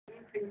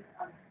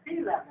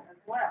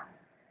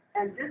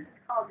And this is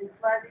causing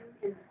flooding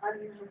in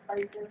unusual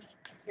places.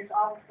 It's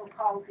also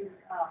causing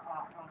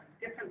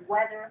different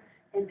weather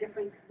in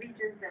different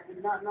regions that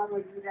would not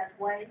normally be that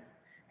way.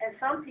 And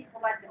some people,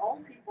 like the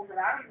old people that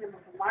I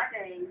remember from my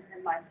days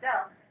and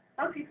myself,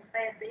 some people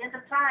say it's the end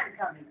of time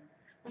coming,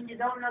 when you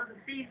don't know the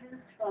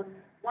seasons from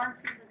one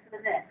season to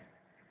the next.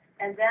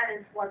 And that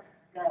is what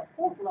the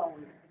foreglow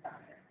is about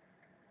it.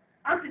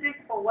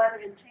 Unpredictable weather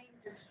and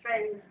changes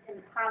strange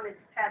in the climate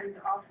patterns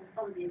are also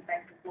some of the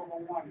effects of global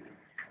warming.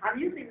 I'm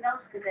using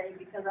notes today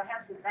because I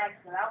have some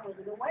facts that I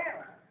wasn't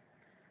aware of.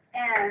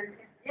 And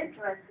it's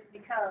interesting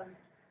because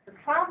the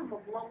problem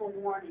of global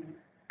warming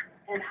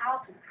and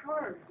how to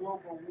curb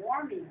global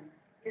warming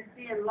is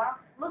being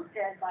looked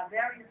at by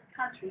various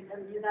countries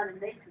and the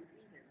United Nations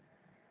even.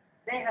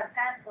 They have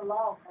passed a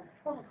law called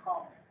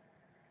protocol,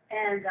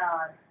 and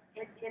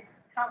it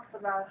talks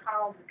about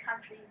how the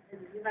countries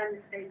in the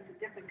United States and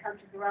different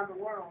countries around the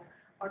world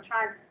are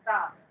trying to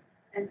stop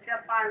and to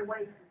find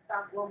ways to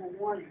stop global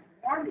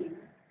warming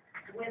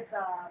with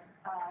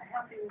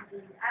helping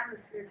the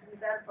atmosphere to be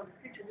better for the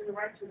future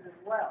generations as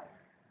well.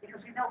 Because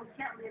we know we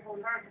can't live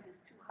on Earth if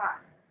it's too hot.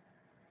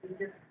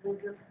 We'll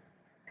just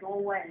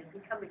go away and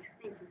become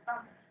extinct. And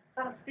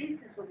some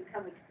species will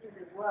become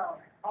extinct as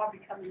well, are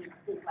becoming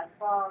extinct, like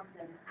frogs,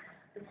 and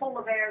the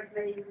polar bears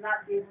may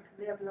not be able to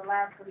live in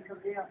Alaska because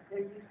they're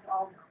used to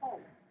all the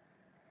cold.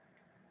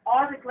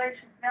 Are the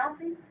glaciers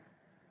melting?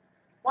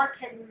 What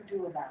can you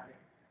do about it?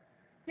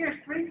 Here's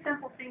 3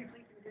 simple things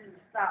we can do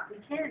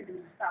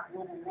to stop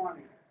global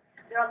warming.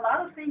 There are a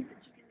lot of things that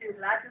you can do,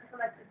 but I just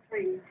selected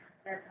 3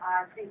 that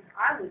I think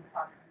I would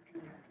possibly be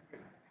able to do.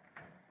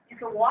 You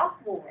can walk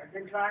more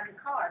than drive your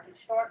car to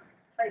short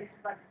places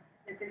like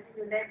if it's in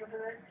your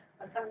neighborhood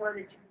or somewhere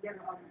that you can get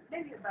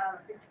maybe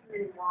about a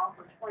 15-minute walk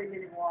or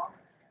 20-minute walk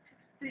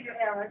to your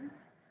errands.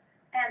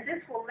 And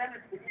this will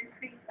limit the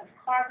increase of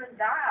carbon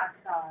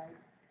dioxide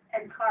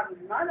and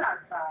carbon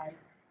monoxide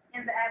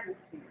in the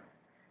atmosphere.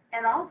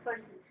 And also,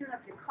 you can tune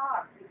up your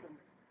car frequently.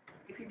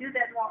 If you do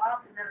that more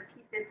often, that'll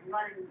keep it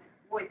running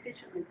more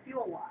efficiently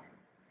fuel-wise.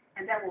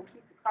 And that will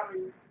keep the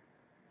carbon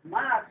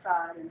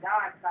monoxide and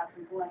dioxide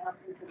from going up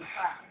into the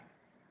clouds.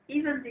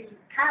 Even the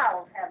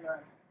cows have a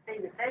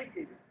thing that they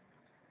do.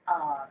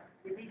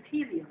 Release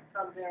helium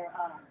from their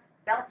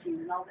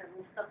belching and all that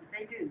little stuff that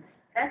they do.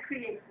 That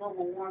creates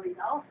global warming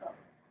also,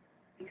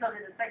 because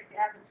it affects the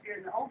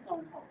atmosphere and the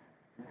ozone hole.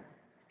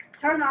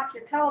 Turn off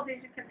your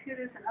television,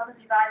 computers, and other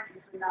devices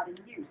when not in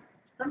use.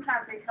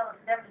 Sometimes they tell us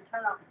never to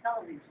turn off the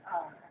television,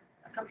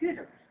 a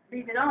computer.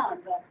 Leave it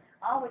on, but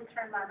I always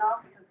turn mine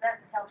off because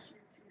that helps you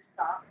to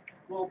stop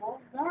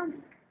global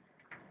warming.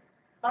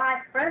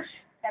 Buy fresh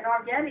and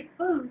organic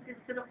foods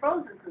instead of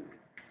frozen foods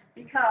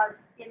because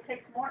it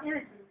takes more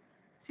energy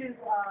to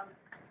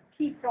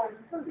keep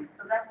frozen foods,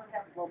 so that will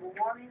help global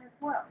warming as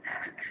well.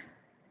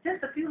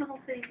 Just a few little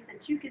things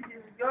that you can do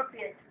in your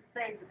bit to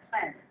save the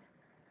planet.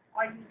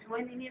 Are you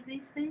doing any of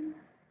these things?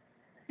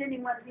 Does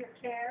anyone here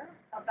care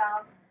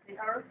about the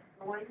Earth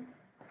going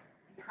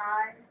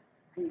behind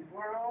the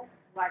world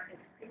like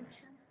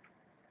extinction?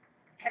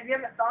 Have you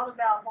ever thought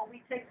about what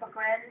we take for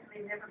granted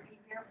may never be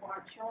here for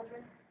our children?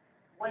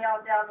 Way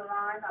out down the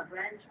line, our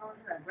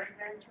grandchildren, our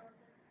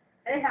great-grandchildren?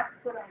 They have to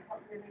put on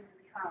what we're leaving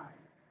behind.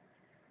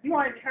 You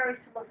are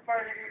encouraged to look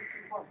further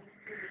into what we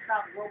can do to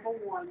stop global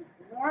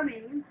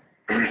warming.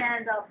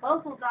 And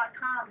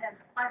Bustle.com has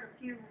quite a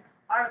few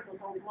articles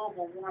on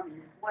global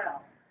warming as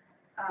well.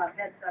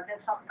 That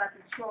talk about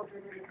the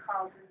children and the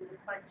causes and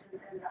the questions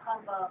and the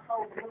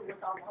hullabaloo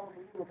with all the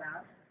hullabaloo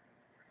about.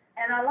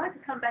 And I'd like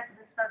to come back to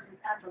this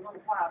subject after a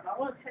little while, but I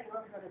want to tell you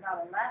a little bit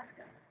about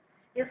Alaska.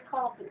 It's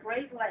called the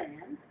Great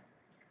Land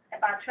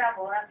by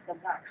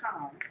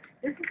TravelAlaska.com.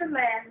 This is a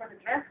land where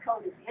the dress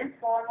code is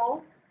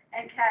informal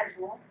and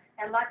casual,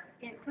 and like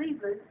in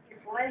Cleveland,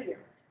 it's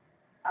layered.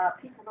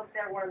 People up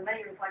there wear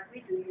layers like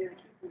we do here to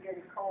keep from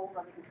getting cold,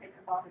 or they can take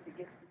them off if it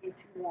gets to get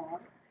too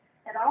warm.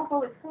 And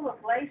although it's full of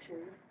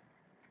glaciers,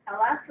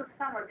 Alaska's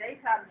summer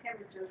daytime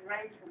temperatures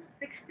range from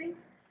 60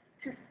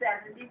 to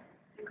 70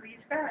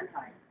 degrees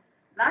Fahrenheit.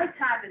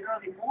 Nighttime and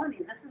early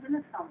morning, this is in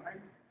the summer,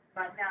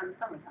 right now in the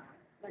summertime,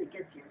 when it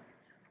gets here,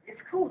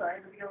 it's cooler.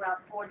 It'll be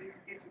around 40 to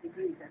 50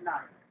 degrees at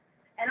night.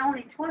 And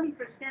only 20%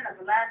 of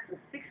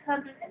Alaska's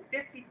 650,000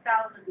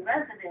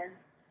 residents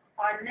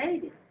are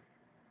native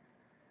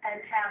and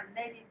have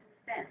native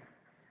descent.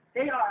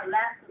 They are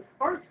Alaska's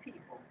first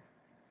people.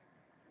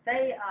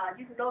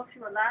 You can go to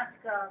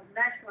Alaska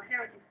National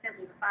Heritage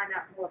Center to find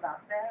out more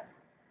about that.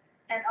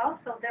 And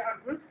also, there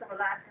are groups of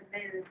Alaskan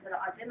natives that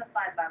are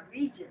identified by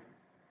regions.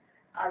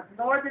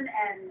 Northern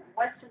and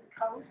western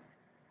coast,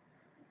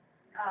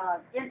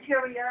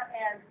 interior,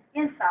 and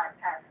inside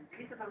passes.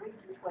 These are the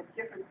regions where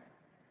different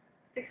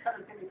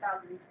 650,000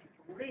 of these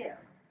people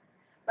live.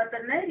 But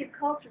the native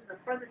cultures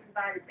are further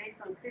divided based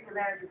on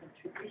similarities of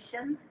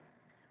tradition,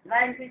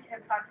 language,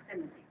 and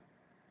proximity.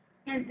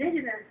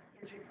 Indigenous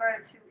is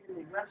referred to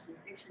in the Webster's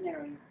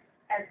Dictionary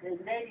as the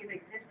native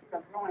existing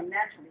or growing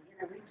naturally in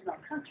a region or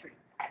country.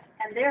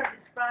 And they are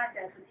described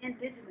as an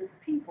indigenous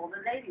people,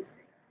 the natives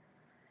there.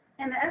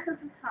 In the essence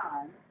of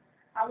time,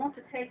 I want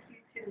to take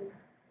you to,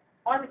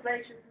 are the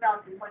glaciers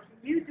melting? What can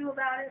you do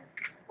about it?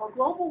 Well,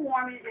 global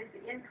warming is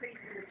the increase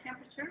in the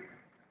temperature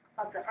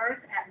of the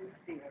Earth's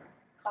atmosphere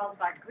caused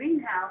by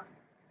greenhouse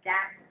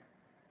gases.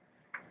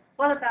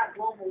 What about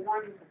global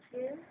warming for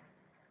kids?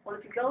 Well,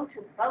 if you go to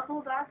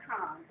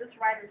Buzzle.com, this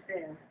writer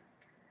says,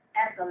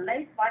 as the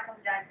late Michael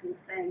Jackson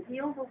sang,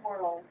 heal the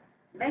world,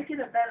 make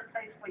it a better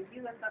place for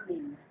you and for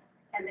me,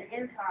 and the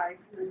entire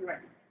human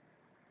race.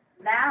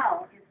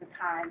 Now is the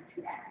time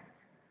to act.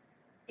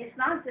 It's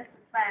not just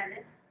the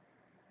planet,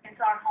 it's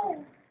our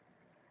home.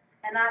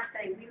 And I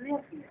say, we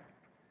live here.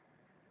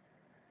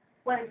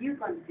 What are you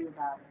going to do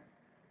about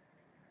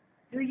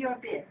it? Do your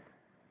bit.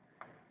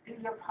 Do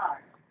your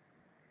part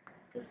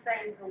to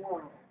save the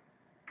world.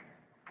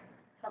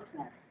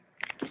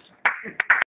 Toastmaster.